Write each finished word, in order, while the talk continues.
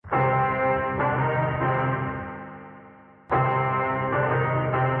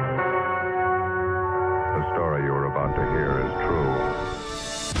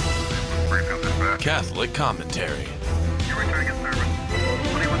Catholic commentary. You're returning a service.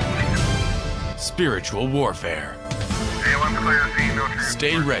 2122. Spiritual warfare. A1 clear, C, no transport.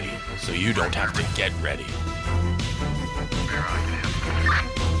 Stay ready so you don't have to get ready.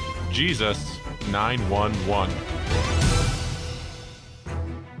 Jesus 911.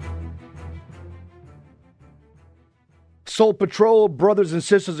 Soul Patrol, brothers and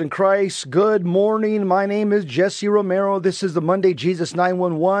sisters in Christ, good morning. My name is Jesse Romero. This is the Monday Jesus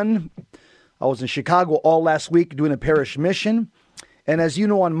 911. I was in Chicago all last week doing a parish mission. And as you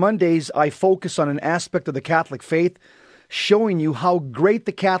know, on Mondays, I focus on an aspect of the Catholic faith, showing you how great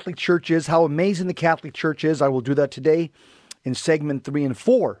the Catholic Church is, how amazing the Catholic Church is. I will do that today in segment 3 and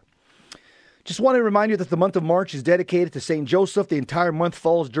 4. Just want to remind you that the month of March is dedicated to St. Joseph. The entire month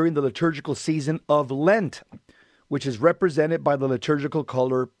falls during the liturgical season of Lent, which is represented by the liturgical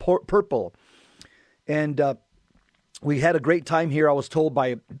color purple. And we had a great time here. I was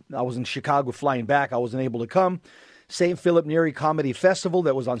in Chicago flying back. I wasn't able to come. St. Philip Neri Comedy Festival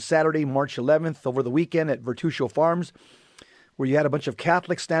that was on Saturday, March 11th, over the weekend at Vertusio Farms, where you had a bunch of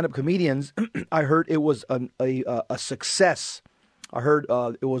Catholic stand-up comedians. I heard it was a success. I heard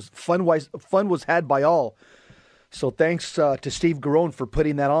it was fun was had by all. So thanks to Steve Garone for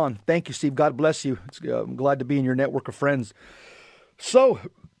putting that on. Thank you, Steve. God bless you. I'm glad to be in your network of friends. So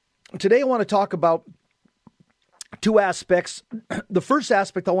today I want to talk about two aspects. The first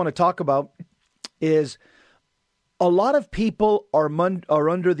aspect I want to talk about is a lot of people are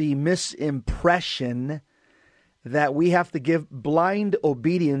under the misimpression that we have to give blind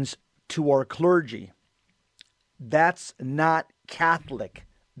obedience to our clergy. That's not Catholic.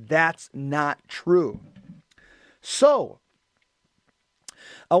 That's not true. So,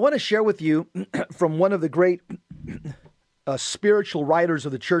 I want to share with you from one of the great spiritual writers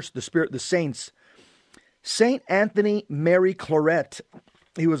of the church, the saints, Saint Anthony Mary Claret.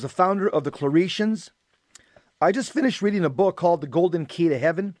 He was the founder of the Claretians. I just finished reading a book called The Golden Key to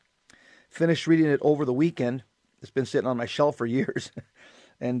Heaven. Finished reading it over the weekend. It's been sitting on my shelf for years.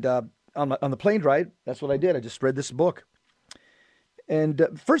 And on the plane ride, that's what I did. I just read this book.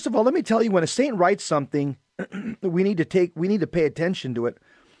 And first of all, let me tell you, when a saint writes something, we need to pay attention to it,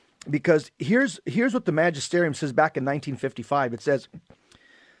 because here's what the Magisterium says back in 1955. It says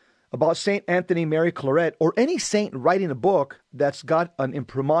about Saint Anthony Mary Claret, or any saint writing a book that's got an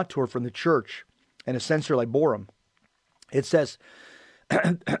imprimatur from the church and a censor liborum. It says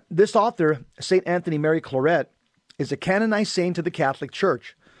this author, Saint Anthony Mary Claret, is a canonized saint of the Catholic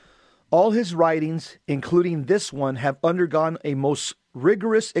Church. All his writings, including this one, have undergone a most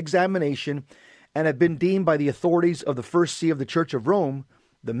rigorous examination and have been deemed by the authorities of the First See of the Church of Rome,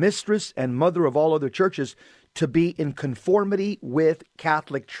 the mistress and mother of all other churches, to be in conformity with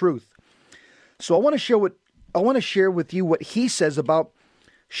Catholic truth. So I want to share with you what he says about,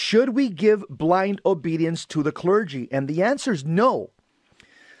 should we give blind obedience to the clergy? And the answer is no.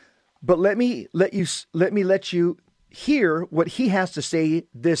 But let me let you hear what he has to say.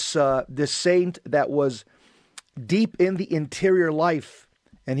 This saint that was deep in the interior life,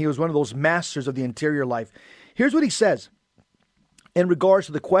 and he was one of those masters of the interior life. Here's what he says in regards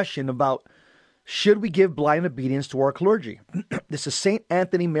to the question about, should we give blind obedience to our clergy? This is Saint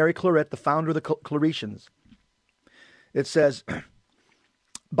Anthony Mary Claret, the founder of the Claretians. It says,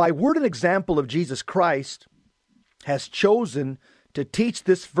 by word and example of Jesus Christ has chosen to teach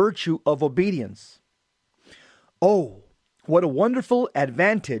this virtue of obedience. Oh, what a wonderful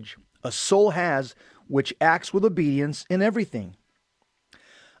advantage a soul has which acts with obedience in everything.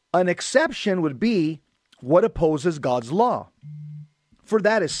 An exception would be what opposes God's law, for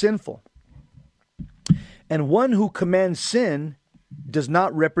that is sinful. And one who commands sin does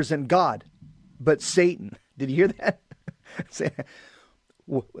not represent God, but Satan. Did you hear that?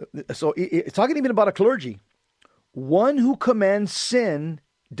 So it's talking even about a clergy. One who commands sin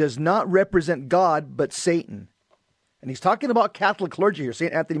does not represent God, but Satan. And he's talking about Catholic clergy here,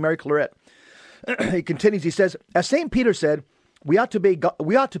 St. Anthony Mary Claret. He continues, he says, as St. Peter said, we ought to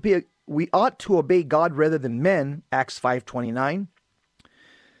obey God rather than men, Acts 5:29.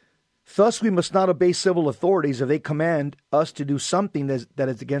 Thus we must not obey civil authorities if they command us to do something that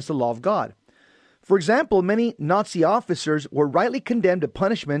is against the law of God. For example, many Nazi officers were rightly condemned to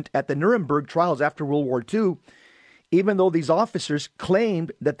punishment at the Nuremberg trials after World War II, even though these officers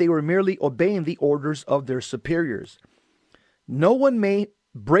claimed that they were merely obeying the orders of their superiors. No one may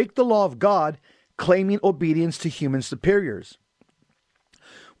break the law of God claiming obedience to human superiors.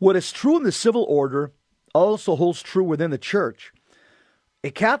 What is true in the civil order also holds true within the church. A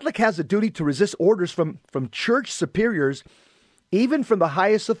Catholic has a duty to resist orders from church superiors, even from the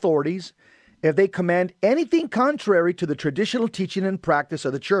highest authorities, if they command anything contrary to the traditional teaching and practice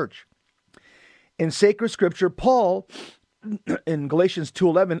of the church. In sacred scripture, Paul, in Galatians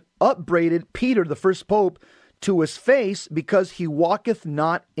 2:11, upbraided Peter, the first pope, to his face because he walketh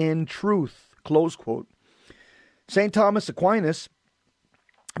not in truth. Close quote. St. Thomas Aquinas,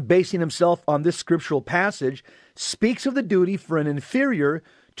 basing himself on this scriptural passage, speaks of the duty for an inferior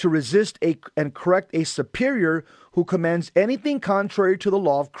to resist and correct a superior who commands anything contrary to the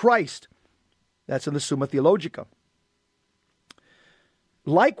law of Christ. That's in the Summa Theologica.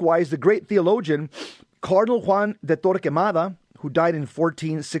 Likewise, the great theologian Cardinal Juan de Torquemada, who died in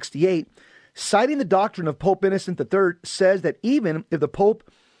 1468, citing the doctrine of Pope Innocent III, says that even if the Pope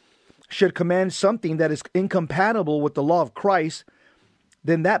should command something that is incompatible with the law of Christ,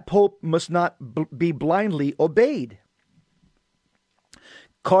 then that Pope must not be blindly obeyed.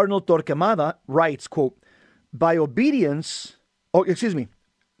 Cardinal Torquemada writes, quote,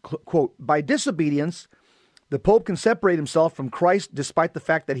 quote, by disobedience, the Pope can separate himself from Christ despite the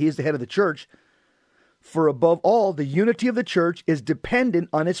fact that he is the head of the church. For above all, the unity of the church is dependent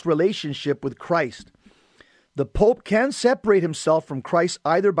on its relationship with Christ. The Pope can separate himself from Christ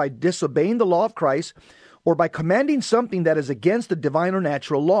either by disobeying the law of Christ or by commanding something that is against the divine or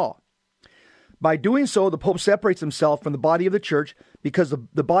natural law. By doing so, the Pope separates himself from the body of the church because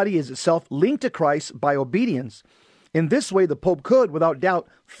the body is itself linked to Christ by obedience. In this way, the Pope could, without doubt,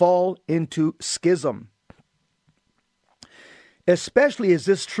 fall into schism. Especially is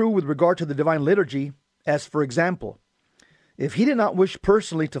this true with regard to the divine liturgy, as for example, if he did not wish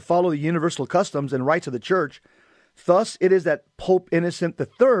personally to follow the universal customs and rites of the church, thus it is that Pope Innocent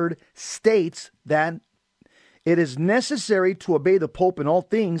III states that it is necessary to obey the Pope in all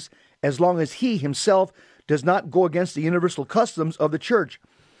things as long as he himself does not go against the universal customs of the church.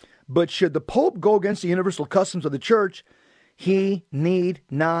 But should the Pope go against the universal customs of the church, he need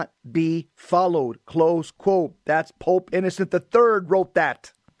not be followed. Close quote. That's Pope Innocent III wrote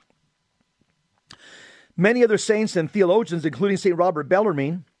that. Many other saints and theologians, including St. Robert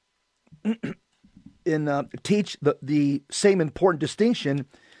Bellarmine, teach the same important distinction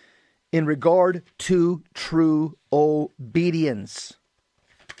in regard to true obedience.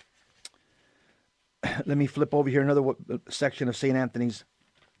 Let me flip over here another section of St. Anthony's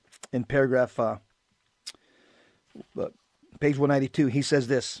in paragraph, page 192. He says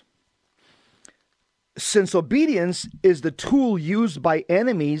this: since obedience is the tool used by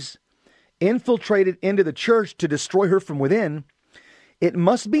enemies infiltrated into the church to destroy her from within, it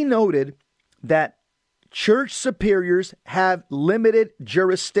must be noted that church superiors have limited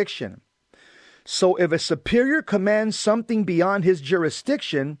jurisdiction. So if a superior commands something beyond his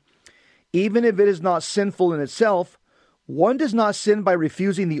jurisdiction, even if it is not sinful in itself, one does not sin by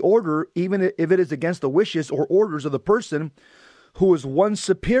refusing the order, even if it is against the wishes or orders of the person who is one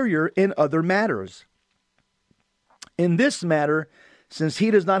superior in other matters. In this matter, since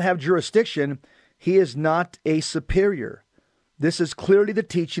he does not have jurisdiction, he is not a superior. This is clearly the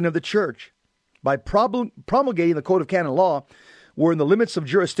teaching of the church. By promulgating the Code of Canon Law, wherein the limits of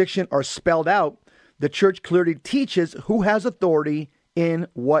jurisdiction are spelled out, the church clearly teaches who has authority in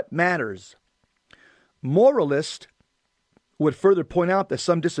what matters. Moralists would further point out that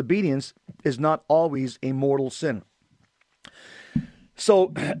some disobedience is not always a mortal sin.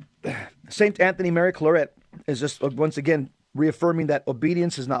 So, St. Anthony Mary Claret is just once again reaffirming that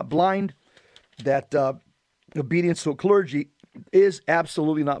obedience is not blind, that obedience to a clergy is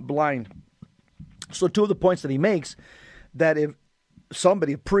absolutely not blind. So two of the points that he makes, that if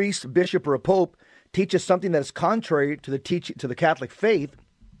somebody, a priest, a bishop, or a pope, teaches something that is contrary to the Catholic faith,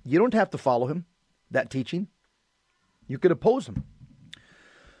 you don't have to follow him, that teaching. You could oppose him.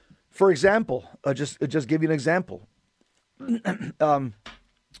 For example, just give you an example. The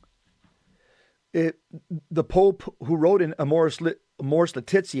Pope who wrote in Amoris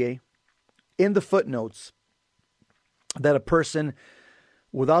Laetitia in the footnotes that a person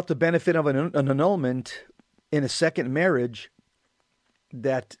without the benefit of an annulment in a second marriage,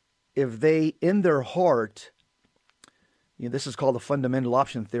 that if they in their heart, this is called the fundamental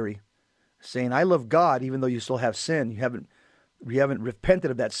option theory, saying I love God even though you still have sin, you haven't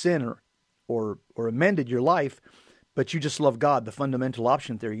repented of that sin or amended your life, but you just love God, the fundamental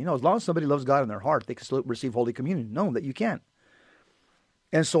option theory. As long as somebody loves God in their heart, they can still receive Holy Communion. No, that you can't.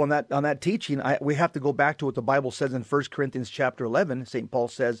 And so on that teaching, we have to go back to what the Bible says in 1 Corinthians chapter 11. St. Paul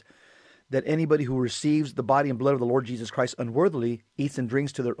says that anybody who receives the body and blood of the Lord Jesus Christ unworthily eats and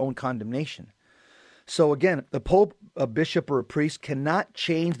drinks to their own condemnation. So again, the Pope, a bishop, or a priest cannot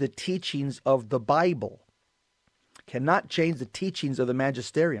change the teachings of the Bible, cannot change the teachings of the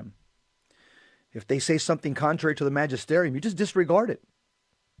magisterium. If they say something contrary to the magisterium, you just disregard it.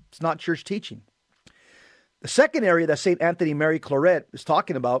 It's not church teaching. The second area that St. Anthony Mary Claret is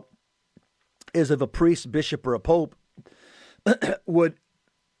talking about is if a priest, bishop, or a pope would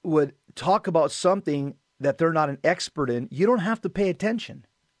talk about something that they're not an expert in, you don't have to pay attention.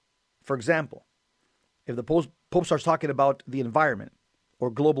 For example, if the Pope starts talking about the environment or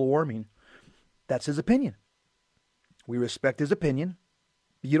global warming, that's his opinion. We respect his opinion.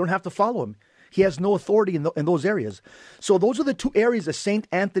 You don't have to follow him. He has no authority in those areas. So those are the two areas that St.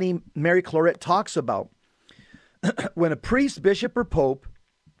 Anthony Mary Claret talks about. When a priest, bishop, or pope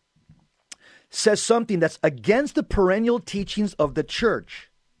says something that's against the perennial teachings of the church.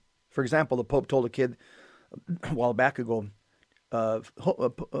 For example, the Pope told a kid a while back ago,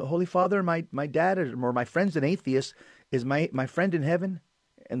 Holy Father, my dad or my friend's an atheist. Is my friend in heaven?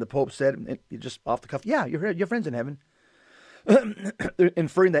 And the Pope said, just off the cuff, yeah, your friend's in heaven.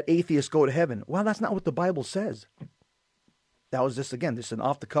 Inferring that atheists go to heaven. Well, that's not what the Bible says. That was just an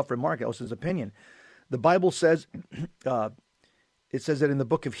off-the-cuff remark. That was his opinion. The Bible says, it says that in the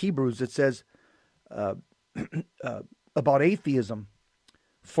book of Hebrews, it says about atheism,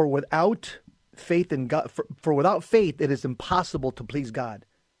 for without faith in God, for without faith, it is impossible to please God.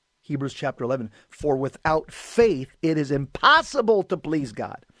 Hebrews chapter 11. For without faith, it is impossible to please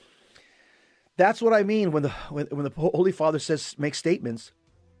God. That's what I mean when the Holy Father makes statements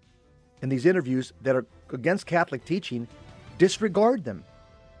in these interviews that are against Catholic teaching. Disregard them.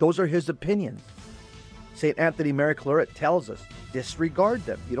 Those are his opinions. St. Anthony Mary Claret tells us, disregard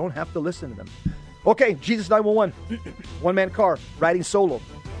them. You don't have to listen to them. Okay, Jesus 911, one-man car, riding solo.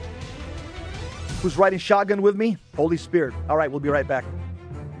 Who's riding shotgun with me? Holy Spirit. All right, we'll be right back.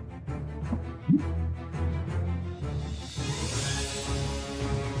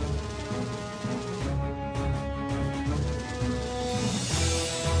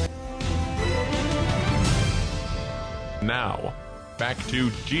 Now, back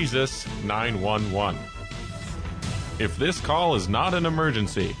to Jesus 911. If this call is not an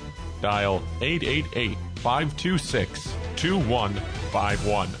emergency, dial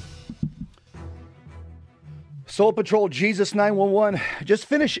 888-526-2151. Soul Patrol, Jesus 911. Just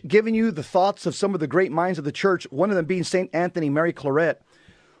finished giving you the thoughts of some of the great minds of the church, one of them being St. Anthony Mary Claret,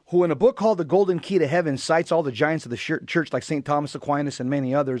 who in a book called The Golden Key to Heaven cites all the giants of the church like St. Thomas Aquinas and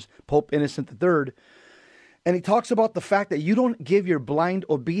many others, Pope Innocent III. And he talks about the fact that you don't give your blind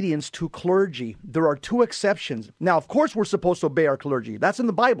obedience to clergy. There are two exceptions. Now, of course, we're supposed to obey our clergy. That's in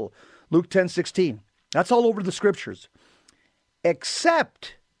the Bible, Luke 10:16. That's all over the scriptures.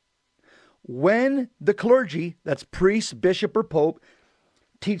 Except when the clergy, that's priest, bishop, or pope,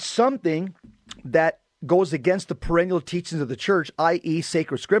 teach something that goes against the perennial teachings of the church, i.e.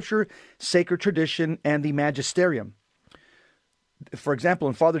 sacred scripture, sacred tradition, and the magisterium. For example,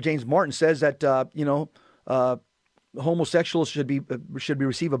 and Father James Martin says that, homosexuals should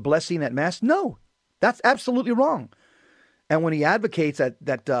receive a blessing at Mass. No, that's absolutely wrong. And when he advocates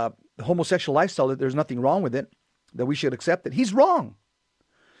that homosexual lifestyle, that there's nothing wrong with it, that we should accept it, he's wrong.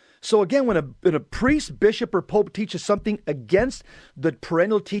 So again, when a priest, bishop, or pope teaches something against the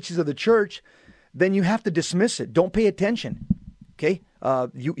perennial teachings of the church, then you have to dismiss it. Don't pay attention. Okay,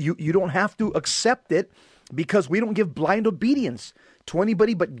 you don't have to accept it, because we don't give blind obedience to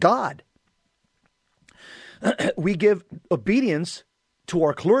anybody but God. We give obedience to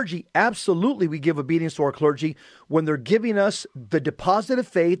our clergy. Absolutely, we give obedience to our clergy when they're giving us the deposit of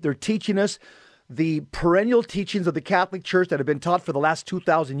faith. They're teaching us the perennial teachings of the Catholic Church that have been taught for the last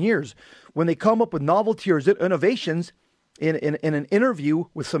 2,000 years. When they come up with novelty or innovations in an interview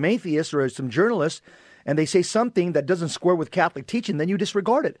with some atheists or some journalists, and they say something that doesn't square with Catholic teaching, then you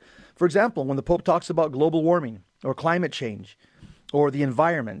disregard it. For example, when the Pope talks about global warming or climate change or the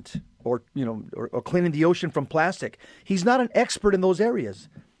environment, or cleaning the ocean from plastic, he's not an expert in those areas.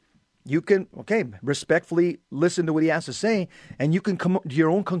 You can, respectfully listen to what he has to say, and you can come to your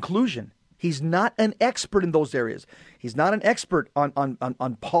own conclusion. He's not an expert in those areas. He's not an expert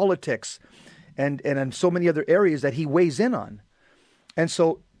on politics and in so many other areas that he weighs in on. And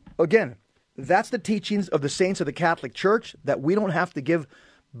so, again, that's the teachings of the saints of the Catholic Church, that we don't have to give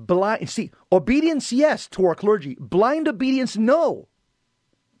obedience, yes, to our clergy. Blind obedience, no.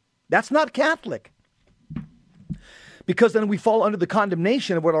 That's not Catholic. Because then we fall under the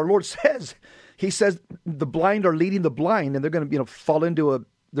condemnation of what our Lord says. He says the blind are leading the blind, and they're going to fall into a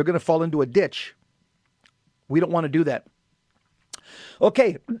ditch. We don't want to do that.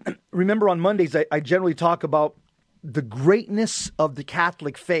 Okay, remember on Mondays I generally talk about the greatness of the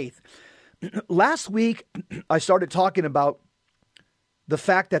Catholic faith. Last week I started talking about the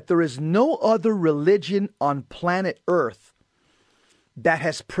fact that there is no other religion on planet Earth that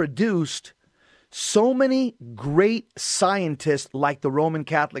has produced so many great scientists like the Roman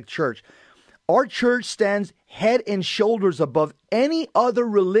Catholic Church. Our church stands head and shoulders above any other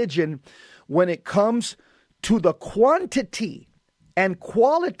religion when it comes to the quantity and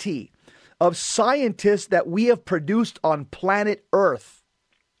quality of scientists that we have produced on planet Earth.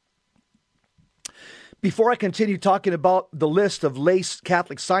 Before I continue talking about the list of lay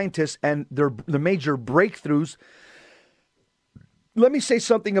Catholic scientists and the major breakthroughs, let me say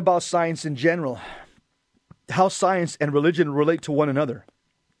something about science in general, how science and religion relate to one another.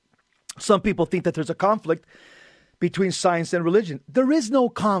 Some people think that there's a conflict between science and religion. There is no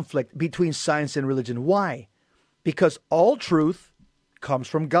conflict between science and religion. Why? Because all truth comes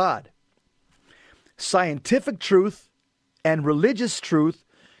from God. Scientific truth and religious truth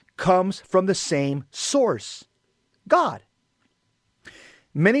comes from the same source, God.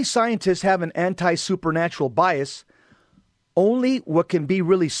 Many scientists have an anti-supernatural bias. Only what can be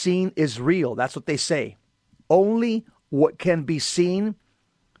really seen is real. That's what they say. Only what can be seen,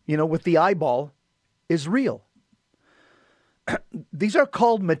 with the eyeball is real. These are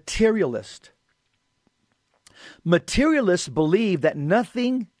called materialists. Materialists believe that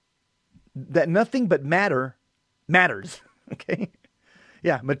nothing but matter matters. Okay?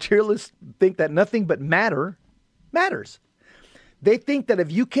 Yeah, materialists think that nothing but matter matters. They think that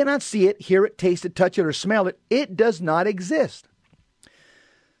if you cannot see it, hear it, taste it, touch it, or smell it, it does not exist.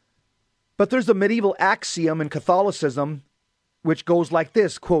 But there's a medieval axiom in Catholicism which goes like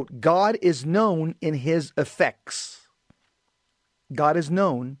this, quote, God is known in his effects. God is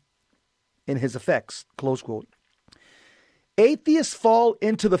known in his effects, close quote. Atheists fall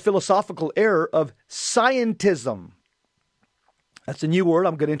into the philosophical error of scientism. That's a new word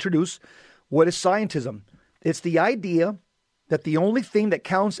I'm going to introduce. What is scientism? It's the idea that the only thing that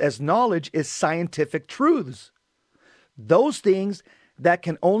counts as knowledge is scientific truths. Those things that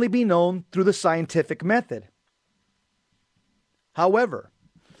can only be known through the scientific method. However,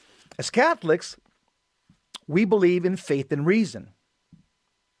 as Catholics, we believe in faith and reason.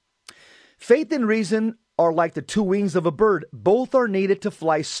 Faith and reason are like the two wings of a bird. Both are needed to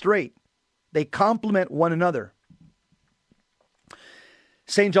fly straight. They complement one another.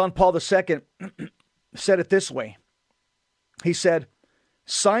 St. John Paul II said it this way. He said,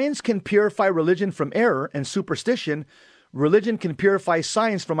 science can purify religion from error and superstition. Religion can purify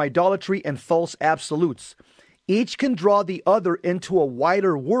science from idolatry and false absolutes. Each can draw the other into a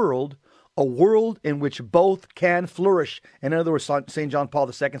wider world, a world in which both can flourish. In other words, St. John Paul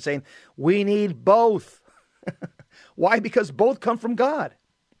II saying, we need both. Why? Because both come from God.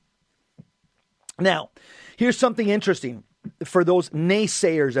 Now, here's something interesting for those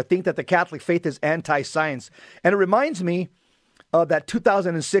naysayers that think that the Catholic faith is anti-science. And it reminds me of that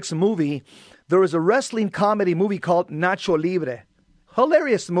 2006 movie. There was a wrestling comedy movie called Nacho Libre.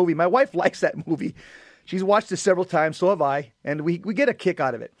 Hilarious movie. My wife likes that movie. She's watched it several times, so have I, and we get a kick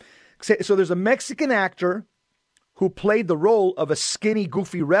out of it. So there's a Mexican actor who played the role of a skinny,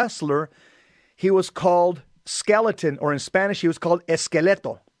 goofy wrestler. He was called Skeleton, or in Spanish, he was called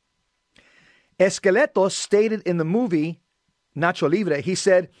Esqueleto. Esqueleto stated in the movie Nacho Libre, he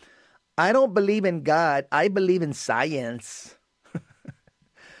said, I don't believe in God, I believe in science.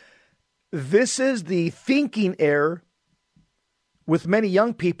 This is the thinking error with many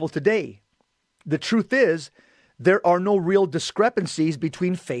young people today. The truth is, there are no real discrepancies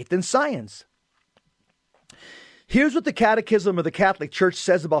between faith and science. Here's what the Catechism of the Catholic Church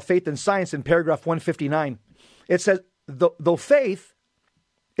says about faith and science in paragraph 159. It says, though faith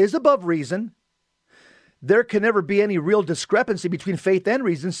is above reason, there can never be any real discrepancy between faith and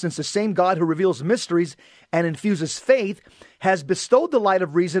reason, since the same God who reveals mysteries and infuses faith has bestowed the light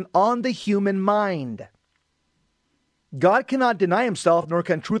of reason on the human mind. God cannot deny himself, nor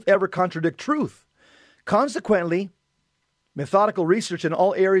can truth ever contradict truth. Consequently, methodical research in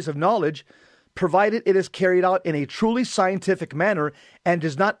all areas of knowledge, provided it is carried out in a truly scientific manner and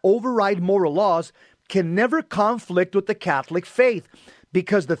does not override moral laws, can never conflict with the Catholic faith,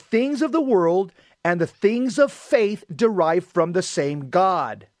 because the things of the world and the things of faith derive from the same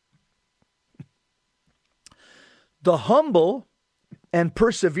God. The humble and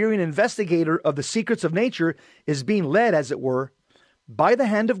persevering investigator of the secrets of nature is being led, as it were, by the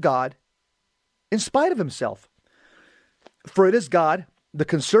hand of God in spite of himself. For it is God, the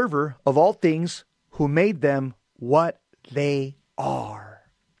conserver of all things, who made them what they are.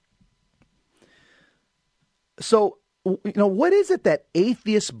 So, what is it that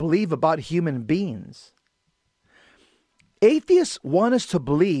atheists believe about human beings? Atheists want us to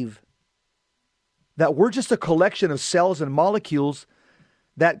believe that we're just a collection of cells and molecules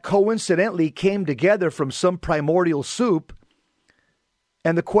that coincidentally came together from some primordial soup.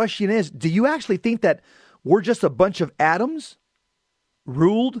 And the question is, do you actually think that we're just a bunch of atoms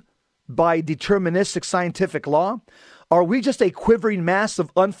ruled by deterministic scientific law? Are we just a quivering mass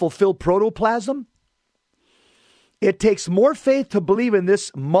of unfulfilled protoplasm? It takes more faith to believe in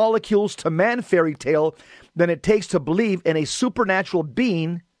this molecules to man fairy tale than it takes to believe in a supernatural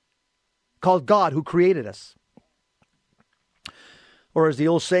being called God who created us. Or as the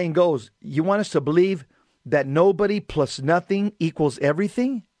old saying goes, you want us to believe that nobody plus nothing equals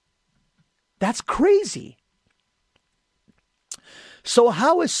everything? That's crazy. So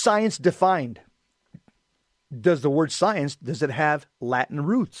how is science defined? Does the word science, does it have Latin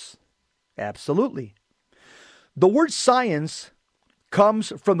roots? Absolutely. The word science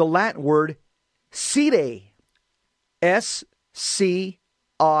comes from the Latin word scire, S-C-I-R-E.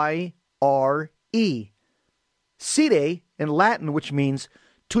 Scire in Latin, which means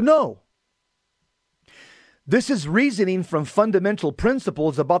to know. This is reasoning from fundamental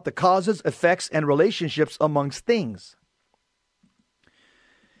principles about the causes, effects, and relationships amongst things.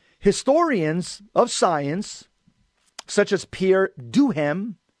 Historians of science, such as Pierre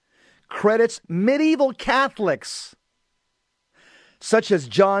Duhem, credits medieval Catholics, such as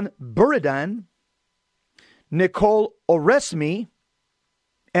John Buridan, Nicole Oresme,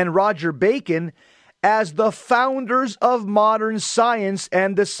 and Roger Bacon, as the founders of modern science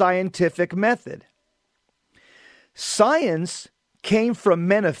and the scientific method. Science came from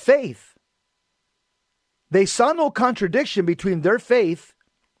men of faith. They saw no contradiction between their faith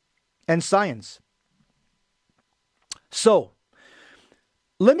and science. So,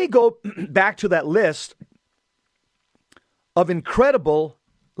 let me go back to that list of incredible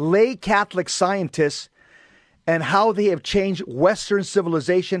lay Catholic scientists and how they have changed Western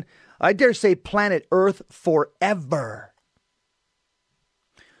civilization, I dare say planet Earth, forever.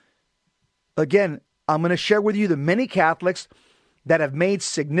 Again, I'm going to share with you the many Catholics that have made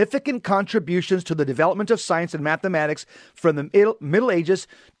significant contributions to the development of science and mathematics from the Middle Ages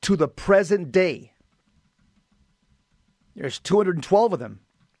to the present day. There's 212 of them.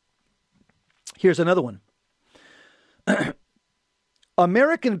 Here's another one.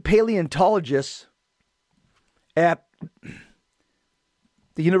 American paleontologists at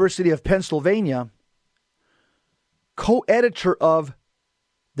the University of Pennsylvania, co-editor of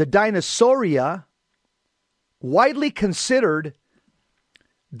the Dinosauria, widely considered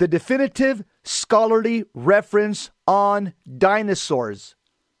the definitive scholarly reference on dinosaurs.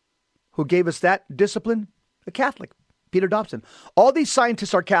 Who gave us that discipline? A Catholic, Peter Dobson. All these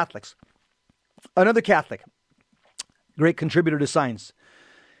scientists are Catholics. Another Catholic, great contributor to science,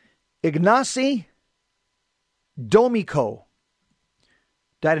 Ignacy Domiko,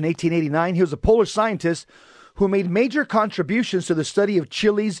 died in 1889. He was a Polish scientist who made major contributions to the study of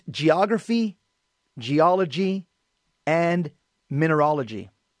Chile's geography, geology, and mineralogy.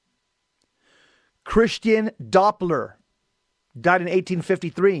 Christian Doppler died in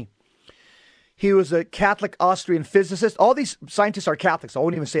 1853. He was a Catholic Austrian physicist. All these scientists are Catholics. I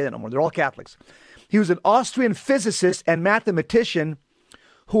won't even say that no more. They're all Catholics. He was an Austrian physicist and mathematician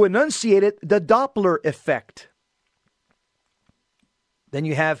who enunciated the Doppler effect. Then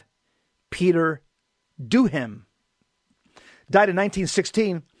you have Peter Duhem, died in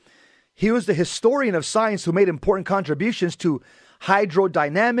 1916. He was the historian of science who made important contributions to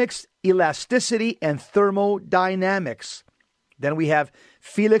hydrodynamics, elasticity, and thermodynamics. Then we have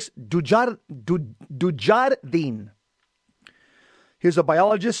Felix Dujardin. He was a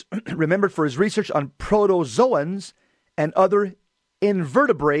biologist remembered for his research on protozoans and other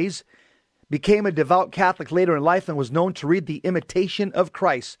invertebrates, became a devout Catholic later in life and was known to read The Imitation of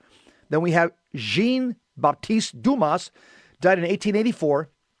Christ. Then we have Jean-Baptiste Dumas, died in 1884.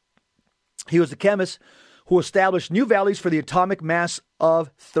 He was a chemist who established new values for the atomic mass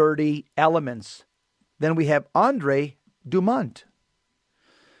of 30 elements. Then we have André Dumont.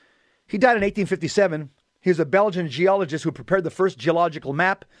 He died in 1857. He was a Belgian geologist who prepared the first geological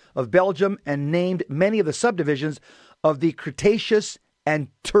map of Belgium and named many of the subdivisions of the Cretaceous and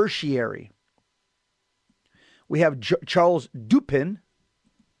Tertiary. We have Charles Dupin,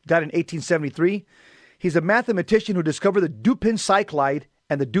 died in 1873. He's a mathematician who discovered the Dupin cyclide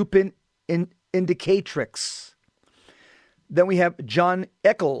and the Dupin indicatrix. Then we have John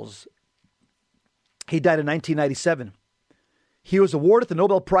Eccles. He died in 1997. He was awarded the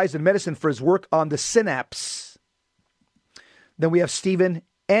Nobel Prize in Medicine for his work on the synapse. Then we have Stephen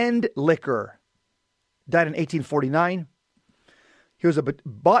Endlicher, died in 1849. He was a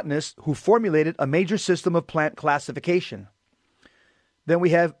botanist who formulated a major system of plant classification. Then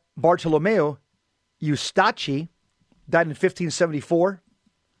we have Bartolomeo Eustacchi, died in 1574.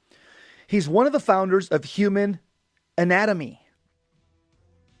 He's one of the founders of human anatomy.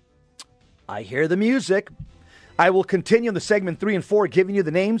 I hear the music. I will continue in the segment 3 and 4, giving you the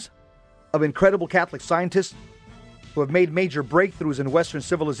names of incredible Catholic scientists who have made major breakthroughs in Western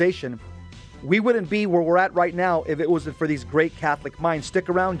civilization. We wouldn't be where we're at right now if it wasn't for these great Catholic minds. Stick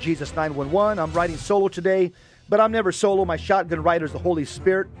around, Jesus 911. I'm riding solo today, but I'm never solo. My shotgun rider is the Holy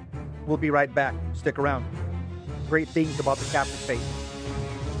Spirit. We'll be right back. Stick around. Great things about the Catholic faith.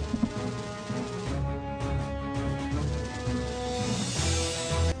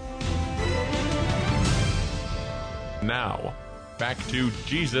 Now, back to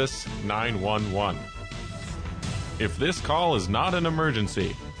Jesus 911. If this call is not an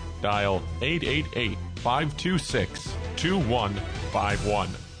emergency, dial 888-526-2151.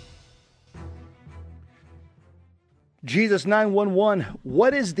 Jesus 911.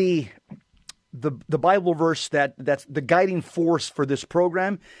 What is the Bible verse that's the guiding force for this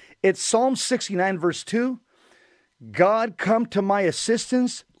program? It's Psalm 69, verse 2. God, come to my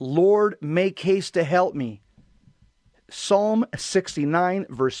assistance. Lord, make haste to help me. Psalm 69,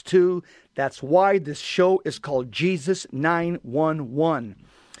 verse 2. That's why this show is called Jesus 911.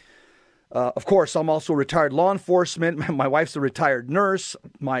 Of course, I'm also a retired law enforcement. My wife's a retired nurse.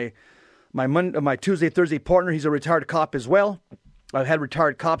 My Tuesday, Thursday partner, he's a retired cop as well. I've had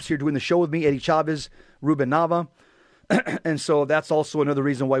retired cops here doing the show with me, Eddie Chavez, Ruben Nava. And so that's also another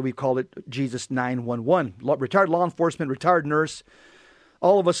reason why we call it Jesus 911. Retired law enforcement, retired nurse.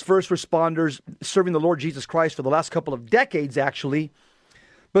 All of us first responders serving the Lord Jesus Christ for the last couple of decades, actually.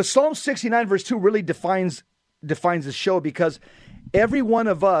 But Psalm 69, verse 2 really defines this show, because every one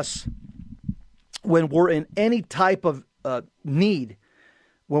of us, when we're in any type of need,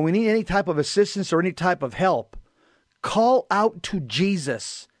 when we need any type of assistance or any type of help, call out to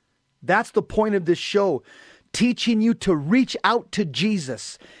Jesus. That's the point of this show, teaching you to reach out to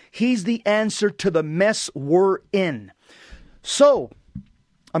Jesus. He's the answer to the mess we're in. So,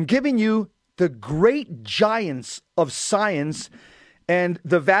 I'm giving you the great giants of science, and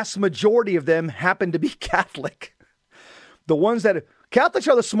the vast majority of them happen to be Catholic. Catholics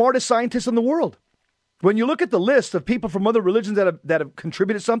are the smartest scientists in the world. When you look at the list of people from other religions that have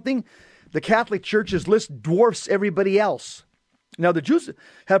contributed something, the Catholic Church's list dwarfs everybody else. Now, the Jews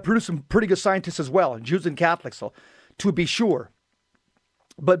have produced some pretty good scientists as well, Jews and Catholics, so, to be sure.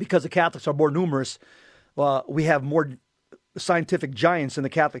 But because the Catholics are more numerous, we have more scientific giants in the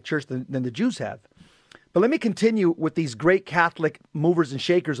Catholic Church than the Jews have. But let me continue with these great Catholic movers and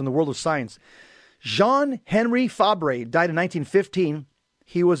shakers in the world of science. Jean-Henri Fabre died in 1915.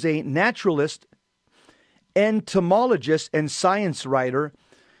 He was a naturalist, entomologist, and science writer.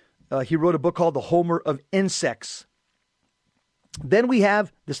 He wrote a book called The Homer of Insects. Then we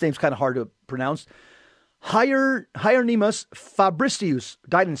have, this name's kind of hard to pronounce, Hieronymus Fabricius,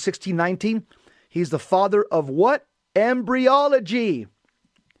 died in 1619. He's the father of what? Embryology.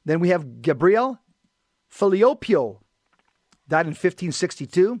 Then we have Gabriel Filiopio, died in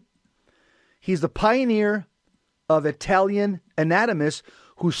 1562. He's the pioneer of Italian anatomists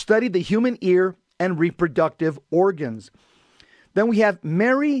who studied the human ear and reproductive organs. Then we have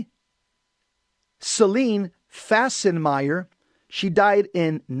Mary Celine Fassenmeyer. She died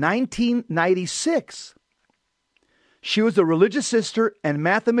in 1996. She was a religious sister and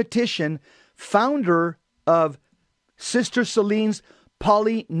mathematician, founder of Sister Celine's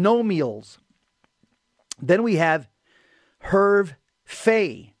Polynomials. Then we have Hervé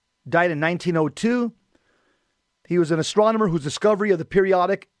Faye, died in 1902. He was an astronomer whose discovery of the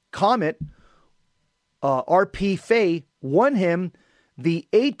periodic comet RP Faye won him the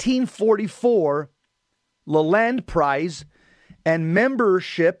 1844 Lalande Prize and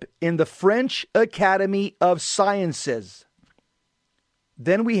membership in the French Academy of Sciences.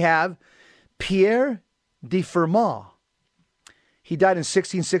 Then we have Pierre de Fermat. He died in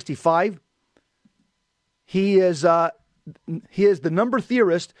 1665. He is the number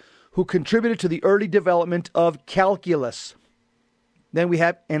theorist who contributed to the early development of calculus. Then we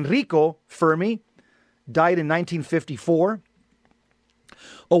have Enrico Fermi, died in 1954.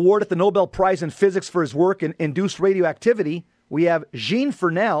 Awarded the Nobel Prize in Physics for his work in induced radioactivity. We have Jean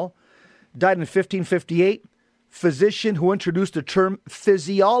Fresnel, died in 1558, physician who introduced the term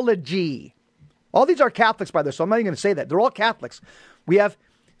physiology. All these are Catholics, by the way, so I'm not even going to say that. They're all Catholics. We have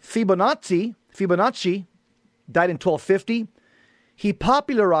Fibonacci, died in 1250. He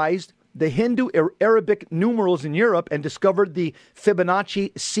popularized the Hindu Arabic numerals in Europe and discovered the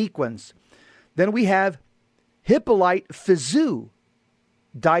Fibonacci sequence. Then we have Hippolyte Fizeau,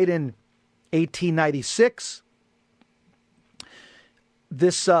 died in 1896.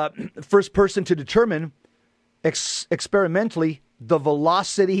 This first person to determine experimentally the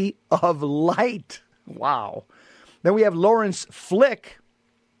velocity of light. Wow. Then we have Lawrence Flick,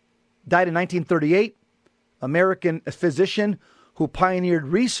 died in 1938, American physician who pioneered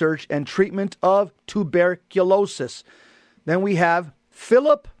research and treatment of tuberculosis. Then we have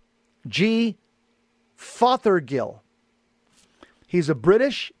Philip G. Fothergill. He's a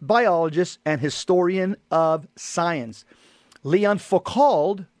British biologist and historian of science. Leon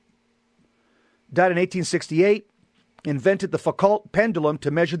Foucault died in 1868, invented the Foucault pendulum to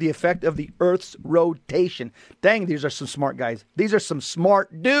measure the effect of the Earth's rotation. Dang, these are some smart guys. These are some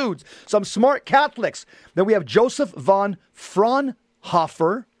smart dudes, some smart Catholics. Then we have Joseph von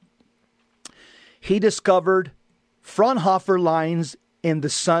Fraunhofer. He discovered Fraunhofer lines in the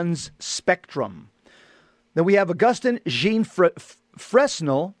sun's spectrum. Then we have Augustin Jean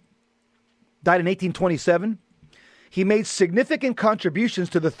Fresnel, died in 1827. He made significant contributions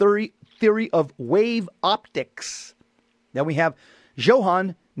to the theory of wave optics. Then we have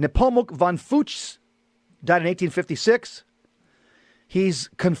Johann Nepomuk von Fuchs, died in 1856. He's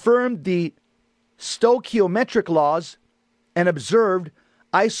confirmed the stoichiometric laws and observed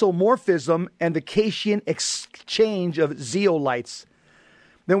isomorphism and the Cation exchange of zeolites.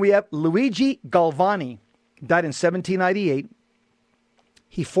 Then we have Luigi Galvani, died in 1798.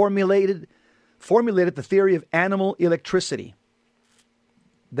 He formulated the theory of animal electricity.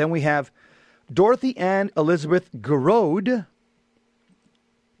 Then we have Dorothy Ann Elizabeth Gouraud,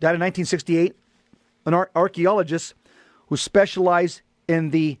 died in 1968, an archaeologist who specialized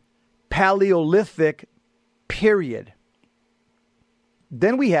in the Paleolithic period.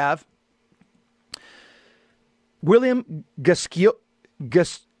 Then we have William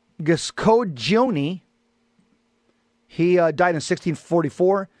Guascongione. He died in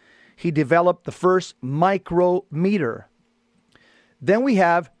 1644. He developed the first micrometer. Then we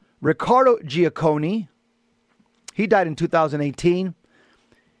have Riccardo Giacconi. He died in 2018.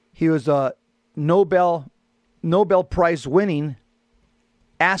 He was a Nobel Prize winning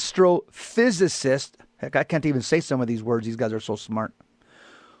astrophysicist. Heck, I can't even say some of these words. These guys are so smart.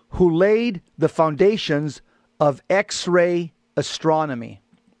 Who laid the foundations of X-ray astronomy.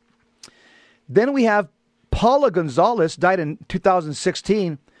 Then we have Paula Gonzalez, died in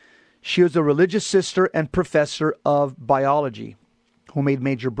 2016. She was a religious sister and professor of biology who made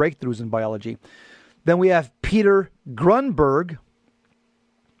major breakthroughs in biology. Then we have Peter Grunberg.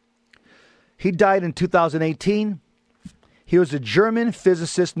 He died in 2018. He was a German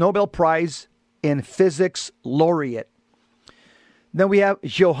physicist, Nobel Prize in Physics laureate. Then we have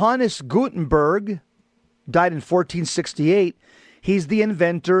Johannes Gutenberg, died in 1468. He's the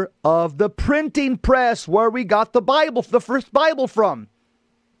inventor of the printing press, where we got the Bible, the first Bible from.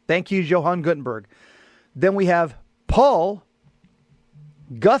 Thank you, Johann Gutenberg. Then we have Paul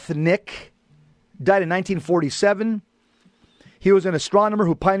Guthnick, died in 1947. He was an astronomer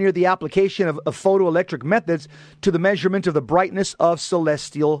who pioneered the application of photoelectric methods to the measurement of the brightness of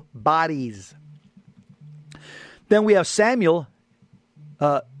celestial bodies. Then we have Samuel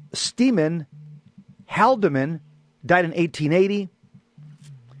Stiemann Haldeman, died in 1880.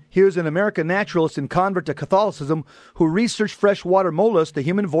 He was an American naturalist and convert to Catholicism who researched freshwater mollusks, the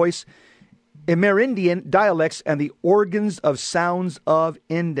human voice, Amerindian dialects, and the organs of sounds of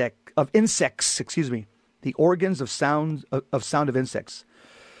insects. The organs of sound of insects.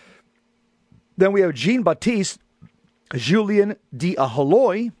 Then we have Jean-Baptiste Julien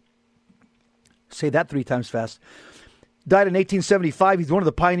d'Aholoy. Say that 3 times fast. Died in 1875. He's one of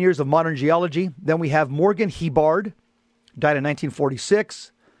the pioneers of modern geology. Then we have Morgan Hebard. Died in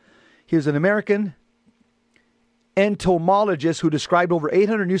 1946. He was an American entomologist who described over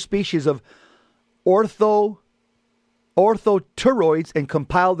 800 new species of orthopteroids and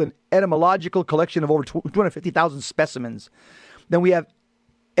compiled an etymological collection of over 250,000 specimens. Then we have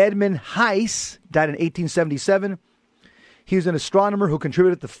Edmund Heiss, died in 1877. He was an astronomer who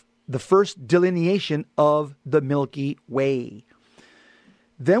contributed the first delineation of the Milky Way.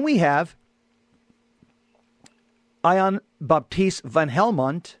 Then we have Ion Baptiste van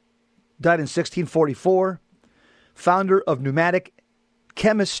Helmont, died in 1644, founder of pneumatic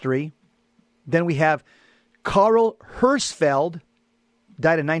chemistry. Then we have Karl Hersfeld,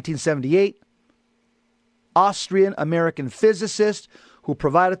 died in 1978, Austrian-American physicist who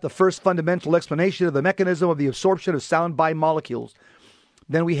provided the first fundamental explanation of the mechanism of the absorption of sound by molecules.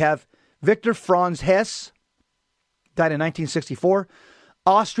 Then we have Victor Franz Hess, died in 1964,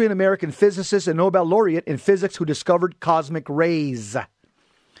 Austrian-American physicist and Nobel laureate in physics who discovered cosmic rays.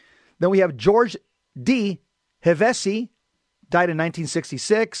 Then we have George D. Hevesi, died in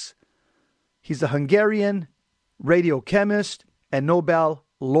 1966. He's a Hungarian radiochemist and Nobel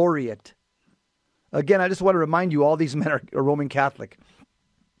laureate. Again, I just want to remind you, all these men are Roman Catholic.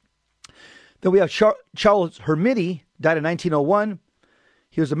 Then we have Charles Hermite, died in 1901.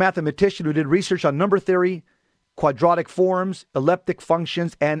 He was a mathematician who did research on number theory quadratic forms, elliptic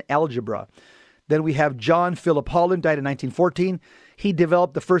functions, and algebra. Then we have John Philip Holland, died in 1914. He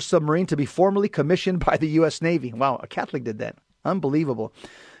developed the first submarine to be formally commissioned by the U.S. Navy. Wow, a Catholic did that. Unbelievable.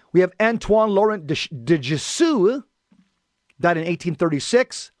 We have Antoine Laurent de Jussieu, died in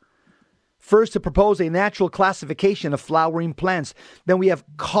 1836. First to propose a natural classification of flowering plants. Then we have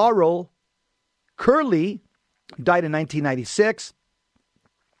Carl Curley, died in 1996.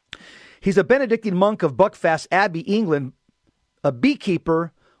 He's a Benedictine monk of Buckfast Abbey, England, a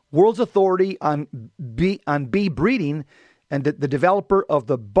beekeeper, world's authority on bee breeding, and the developer of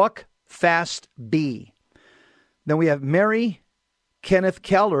the Buckfast bee. Then we have Mary Kenneth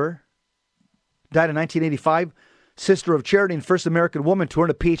Keller, died in 1985, Sister of Charity and first American woman to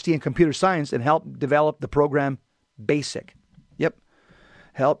earn a PhD in computer science and help develop the program BASIC. Yep,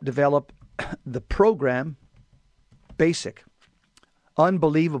 help develop the program BASIC.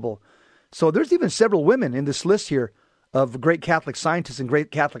 Unbelievable. So there's even several women in this list here of great Catholic scientists and great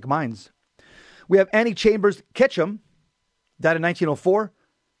Catholic minds. We have Annie Chambers Ketchum, died in 1904,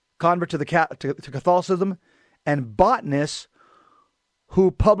 convert to Catholicism, and botanist who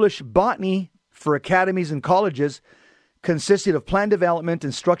published Botany for academies and colleges, consisting of plant development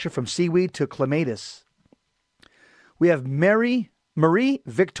and structure from seaweed to clematis. We have Marie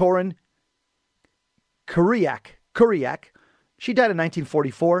Victorine Kuriak. She died in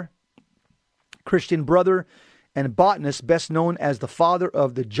 1944. Christian brother and botanist best known as the father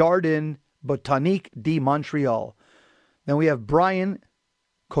of the Jardin Botanique de Montreal. Then we have Brian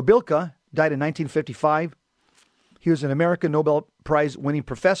Kobilka, died in 1955. He was an American Nobel Prize winning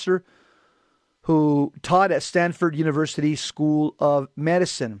professor who taught at Stanford University School of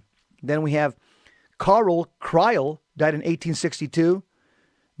Medicine. Then we have Carl Kreil, died in 1862,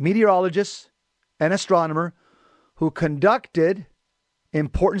 meteorologist and astronomer who conducted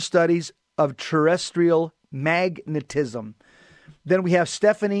important studies of terrestrial magnetism. Then we have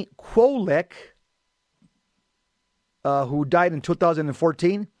Stephanie Kwolek, who died in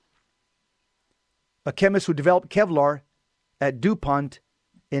 2014, a chemist who developed Kevlar at DuPont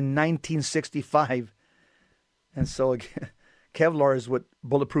in 1965. And so Kevlar is what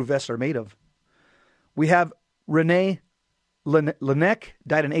bulletproof vests are made of. We have Rene Laennec,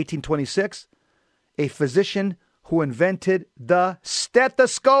 died in 1826, a physician who invented the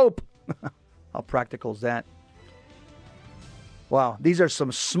stethoscope. How practical is that? Wow, these are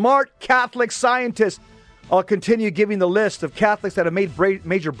some smart Catholic scientists. I'll continue giving the list of Catholics that have made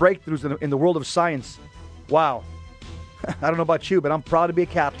major breakthroughs in the world of science. Wow. I don't know about you, but I'm proud to be a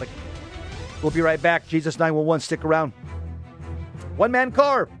Catholic. We'll be right back. Jesus 911, stick around. One-man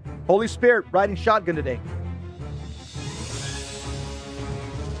car. Holy Spirit riding shotgun today.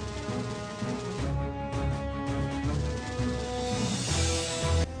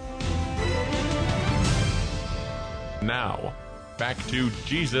 Now, back to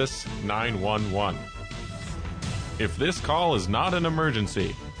Jesus 911. If this call is not an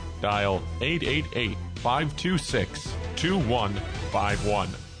emergency, dial 888-526-2151.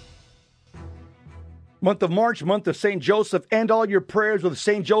 Month of March, month of St. Joseph, and all your prayers with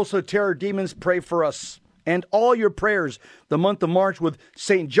St. Joseph, Terror Demons, pray for us. And all your prayers, the month of March with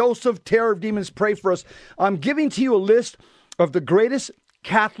St. Joseph, Terror of Demons, pray for us. I'm giving to you a list of the greatest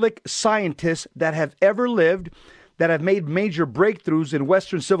Catholic scientists that have ever lived, that have made major breakthroughs in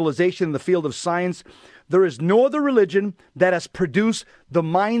Western civilization in the field of science. There is no other religion that has produced the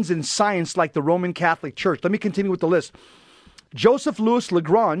minds in science like the Roman Catholic Church. Let me continue with the list. Joseph Louis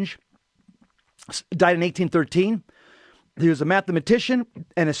Lagrange died in 1813. He was a mathematician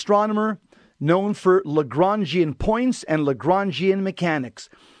and astronomer known for Lagrangian points and Lagrangian mechanics.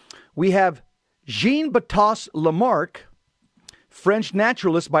 We have Jean-Baptiste Lamarck, French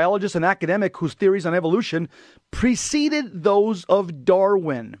naturalist, biologist, and academic whose theories on evolution preceded those of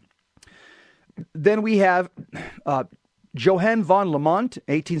Darwin. Then we have Johann von Lamont,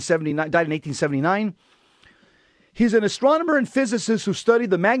 died in 1879. He's an astronomer and physicist who studied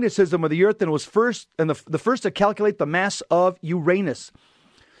the magnetism of the Earth and was the first to calculate the mass of Uranus.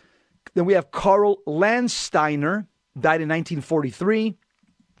 Then we have Karl Landsteiner, died in 1943.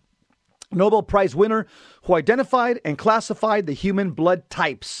 Nobel Prize winner who identified and classified the human blood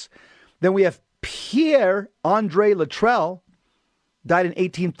types. Then we have Pierre-André Latreille, died in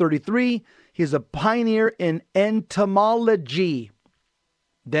 1833. He's a pioneer in entomology.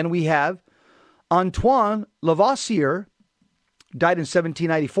 Then we have Antoine Lavoisier, died in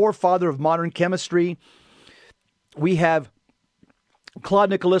 1794, father of modern chemistry. We have Claude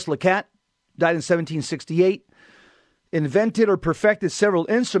Nicolas Lecat, died in 1768. Invented or perfected several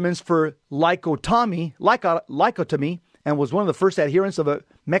instruments for lycotomy, and was one of the first adherents of a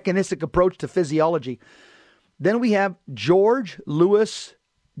mechanistic approach to physiology. Then we have George Louis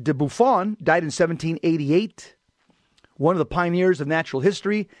de Buffon, died in 1788, one of the pioneers of natural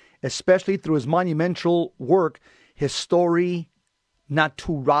history, especially through his monumental work, Histoire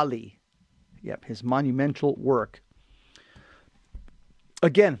Naturale. Yep, his monumental work.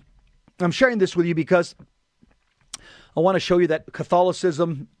 Again, I'm sharing this with you because I want to show you that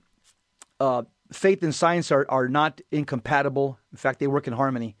Catholicism, faith and science are not incompatible. In fact, they work in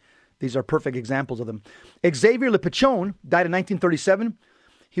harmony. These are perfect examples of them. Xavier Le Pichon died in 1937.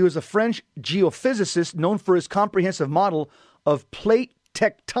 He was a French geophysicist known for his comprehensive model of plate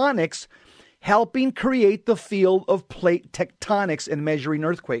tectonics, helping create the field of plate tectonics and measuring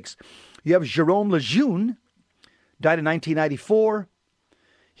earthquakes. You have Jerome Lejeune, died in 1994.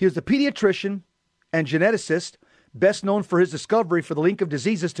 He was a pediatrician and geneticist, best known for his discovery for the link of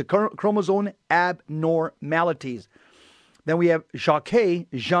diseases to chromosome abnormalities. Then we have Jacques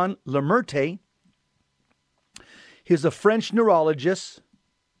Jean Lemerté. He is a French neurologist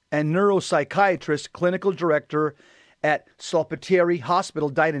and neuropsychiatrist, clinical director at Salpêtrière Hospital,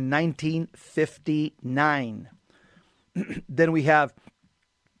 died in 1959. Then we have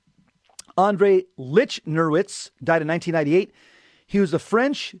André Lichnowitz, died in 1998. He was a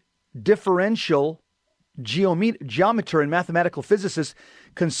French differential geometer and mathematical physicist,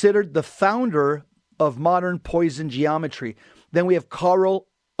 considered the founder of modern Poisson geometry. Then we have Carl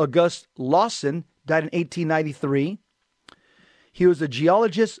August Lawson, died in 1893. He was a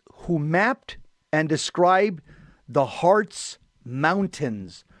geologist who mapped and described the Harz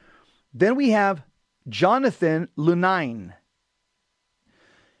Mountains. Then we have Jonathan Lunine.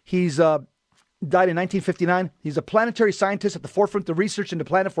 He's died in 1959. He's a planetary scientist at the forefront of research into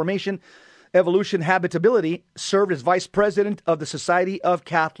planet formation, evolution, habitability. Served as vice president of the Society of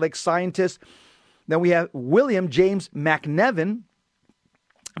Catholic Scientists. Then we have William James McNevin,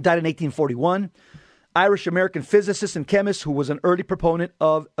 died in 1841. Irish-American physicist and chemist who was an early proponent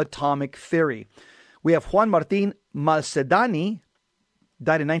of atomic theory. We have Juan Martín Malcedani,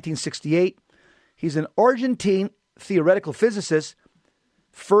 died in 1968. He's an Argentine theoretical physicist,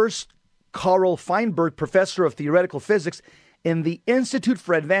 first Karl Feinberg Professor of Theoretical Physics in the Institute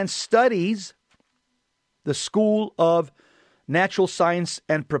for Advanced Studies, the School of Natural Science,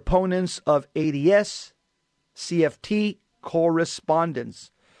 and proponents of ADS, CFT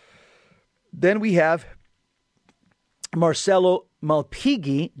correspondence. Then we have Marcello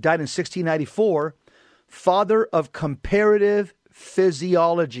Malpighi, died in 1694, father of comparative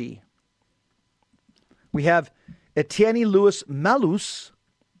physiology. We have Etienne Louis Malus,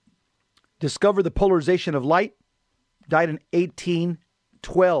 discovered the polarization of light, died in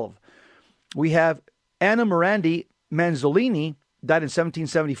 1812. We have Anna Morandi Manzolini, died in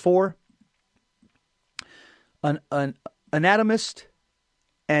 1774, an anatomist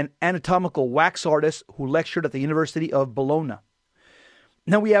and anatomical wax artist who lectured at the University of Bologna.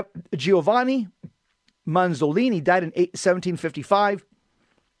 Now we have Giovanni Manzolini, died in 1755,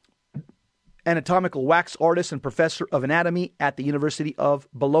 anatomical wax artist and professor of anatomy at the University of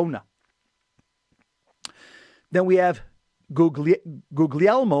Bologna. Then we have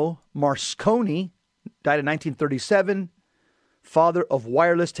Guglielmo Marconi, died in 1937, father of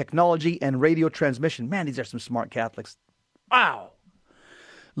wireless technology and radio transmission. Man, these are some smart Catholics. Wow.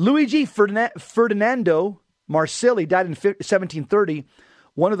 Luigi Ferdinando Marsili, died in 1730,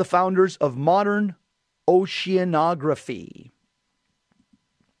 one of the founders of modern oceanography.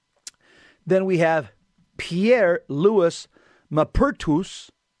 Then we have Pierre Louis Maupertuis,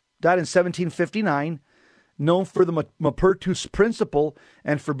 died in 1759, known for the Maupertuis Principle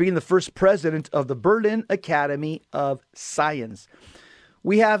and for being the first president of the Berlin Academy of Science.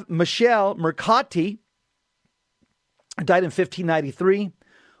 We have Michel Mercati, died in 1593,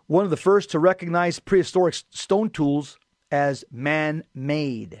 one of the first to recognize prehistoric stone tools as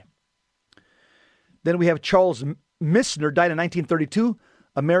man-made. Then we have Charles Misner, died in 1932,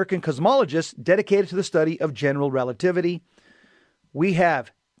 American cosmologist dedicated to the study of general relativity. We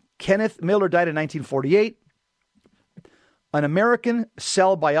have Kenneth Miller, died in 1948, an American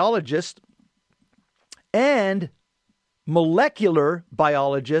cell biologist and molecular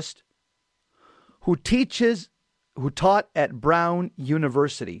biologist who taught at Brown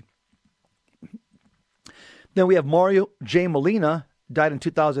University. Then we have Mario J. Molina, died in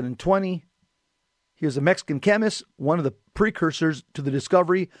 2020. He was a Mexican chemist, one of the precursors to the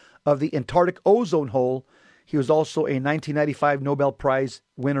discovery of the Antarctic ozone hole. He was also a 1995 Nobel Prize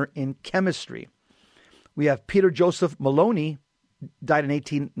winner in chemistry. We have Peter Joseph Maloney, died in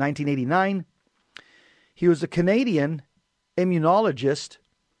 1989. He was a Canadian immunologist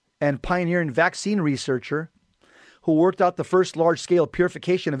and pioneering vaccine researcher who worked out the first large-scale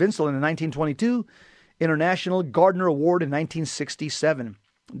purification of insulin in 1922 International Gardner Award in 1967.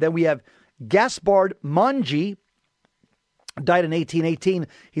 Then we have Gaspard Monge, died in 1818.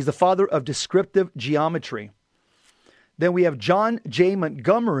 He's the father of descriptive geometry. Then we have John J.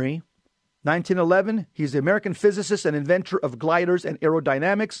 Montgomery, 1911. He's the American physicist and inventor of gliders and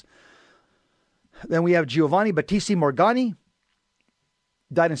aerodynamics. Then we have Giovanni Battista Morgani,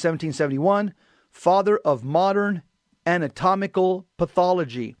 died in 1771, father of modern anatomical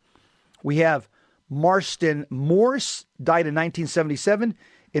pathology. We have Marston Morse, died in 1977,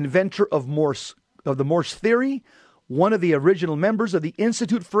 inventor of the Morse theory, one of the original members of the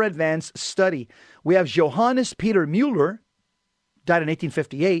Institute for Advanced Study. We have Johannes Peter Müller, died in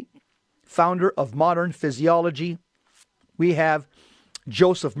 1858, founder of modern physiology. We have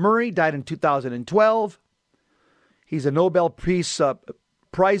Joseph Murray, died in 2012. He's a Nobel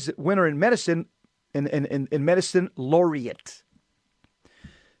Prize winner in medicine, in medicine laureate.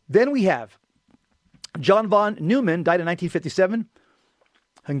 Then we have John von Neumann, died in 1957,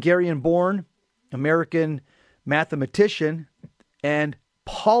 Hungarian-born American mathematician and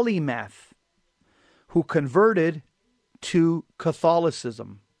polymath who converted to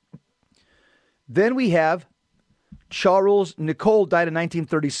Catholicism. Then we have Charles Nicole, died in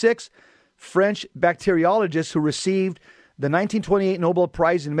 1936, French bacteriologist who received the 1928 Nobel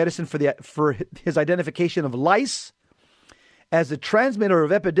Prize in Medicine for his identification of lice as the transmitter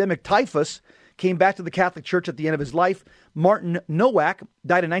of epidemic typhus, came back to the Catholic Church at the end of his life. Martin Nowak,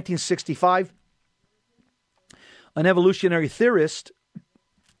 died in 1965, an evolutionary theorist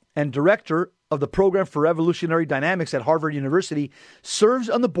and director of the Program for Evolutionary Dynamics at Harvard University, serves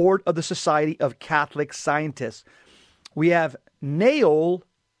on the board of the Society of Catholic Scientists. We have Naol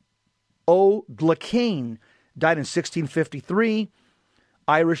O'Glacane, died in 1653,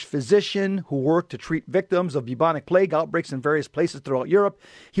 Irish physician who worked to treat victims of bubonic plague outbreaks in various places throughout Europe.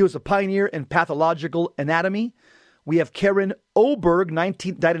 He was a pioneer in pathological anatomy. We have Karen Oberg, died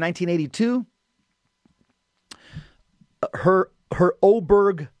in 1982. Her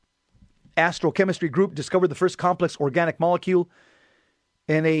Oberg astrochemistry group discovered the first complex organic molecule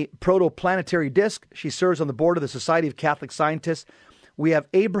in a protoplanetary disk. She serves on the board of the Society of Catholic Scientists. We have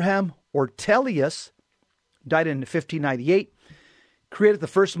Abraham Ortelius, died in 1598, created the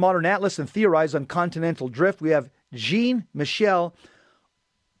first modern atlas and theorized on continental drift. We have Jean-Michel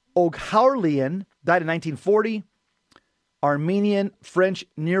Ogharlian, died in 1940, Armenian-French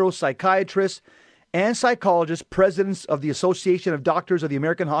neuropsychiatrist and psychologist, president of the Association of Doctors of the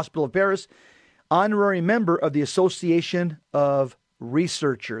American Hospital of Paris, honorary member of the Association of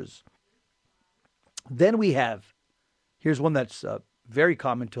Researchers. Then we have, here's one that's very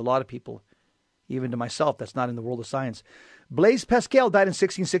common to a lot of people, even to myself, that's not in the world of science. Blaise Pascal, died in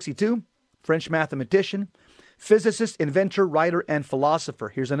 1662, French mathematician, physicist, inventor, writer, and philosopher.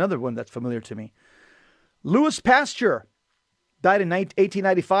 Here's another one that's familiar to me. Louis Pasteur, died in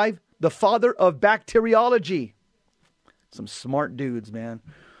 1895, the father of bacteriology. Some smart dudes, man.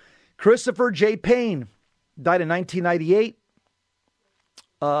 Christopher J. Payne, died in 1998,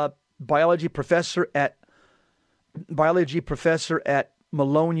 biology professor at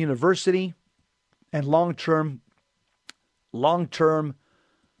Malone University, and long-term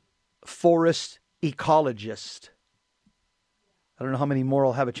forest ecologist. I don't know how many more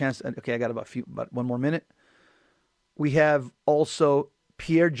I'll have a chance. Okay, I got about one more minute. We have also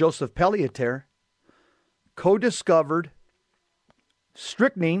Pierre-Joseph Pellietier, co-discovered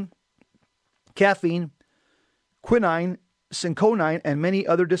strychnine, caffeine, quinine, cinchonine, and many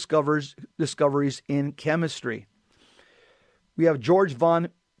other discoveries in chemistry. We have George von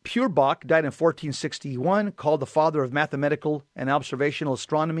Purbach, died in 1461, called the father of mathematical and observational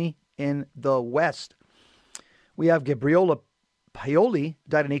astronomy in the West. We have Gabriele Paoli,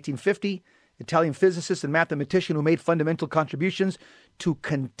 died in 1850, Italian physicist and mathematician who made fundamental contributions to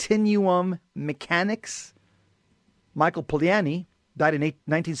continuum mechanics. Michael Polanyi, died in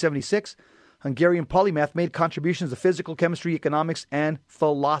 1976, Hungarian polymath, made contributions to physical, chemistry, economics, and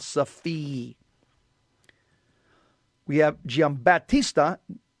philosophy. We have Giambattista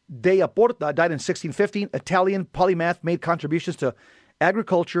Della Porta, died in 1615, Italian polymath, made contributions to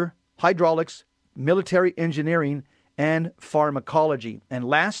agriculture, hydraulics, military engineering, and pharmacology. And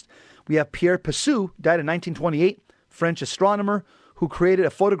last, we have Pierre Puiseux, died in 1928, French astronomer who created a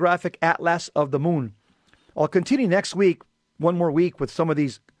photographic atlas of the moon. I'll continue next week, one more week, with some of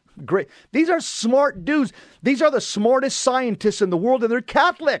these great... These are smart dudes. These are the smartest scientists in the world, and they're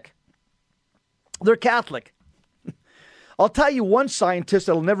Catholic. They're Catholic. I'll tell you one scientist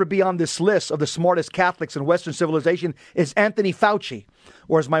that will never be on this list of the smartest Catholics in Western civilization is Anthony Fauci,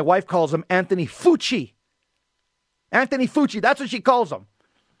 or as my wife calls him, Anthony Fucci. Anthony Fucci, that's what she calls him.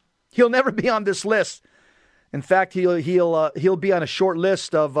 He'll never be on this list In fact, he'll be on a short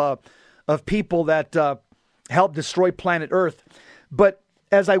list of people that helped destroy planet Earth. But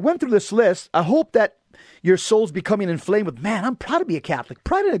as I went through this list, I hope that your soul's becoming inflamed with, man, I'm proud to be a Catholic.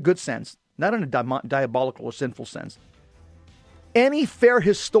 Proud in a good sense, not in a diabolical or sinful sense. Any fair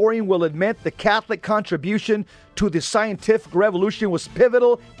historian will admit the Catholic contribution to the scientific revolution was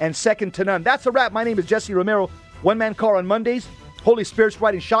pivotal and second to none. That's a wrap. My name is Jesse Romero. One Man Car on Mondays. Holy Spirit's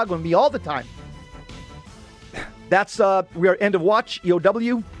riding shotgun with me all the time. That's, we are end of watch,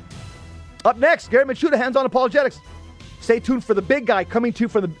 EOW. Up next, Gary Machuda, Hands On Apologetics. Stay tuned for the big guy coming to you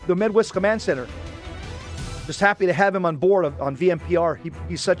from the Midwest Command Center. Just happy to have him on board on VMPR.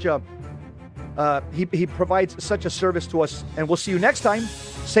 He's such a, he provides such a service to us. And we'll see you next time.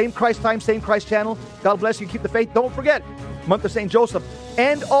 Same Christ time, same Christ channel. God bless you. Keep the faith. Don't forget, month of St. Joseph.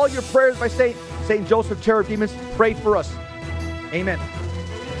 End all your prayers by St. Joseph, Terror of Demons. Pray for us. Amen.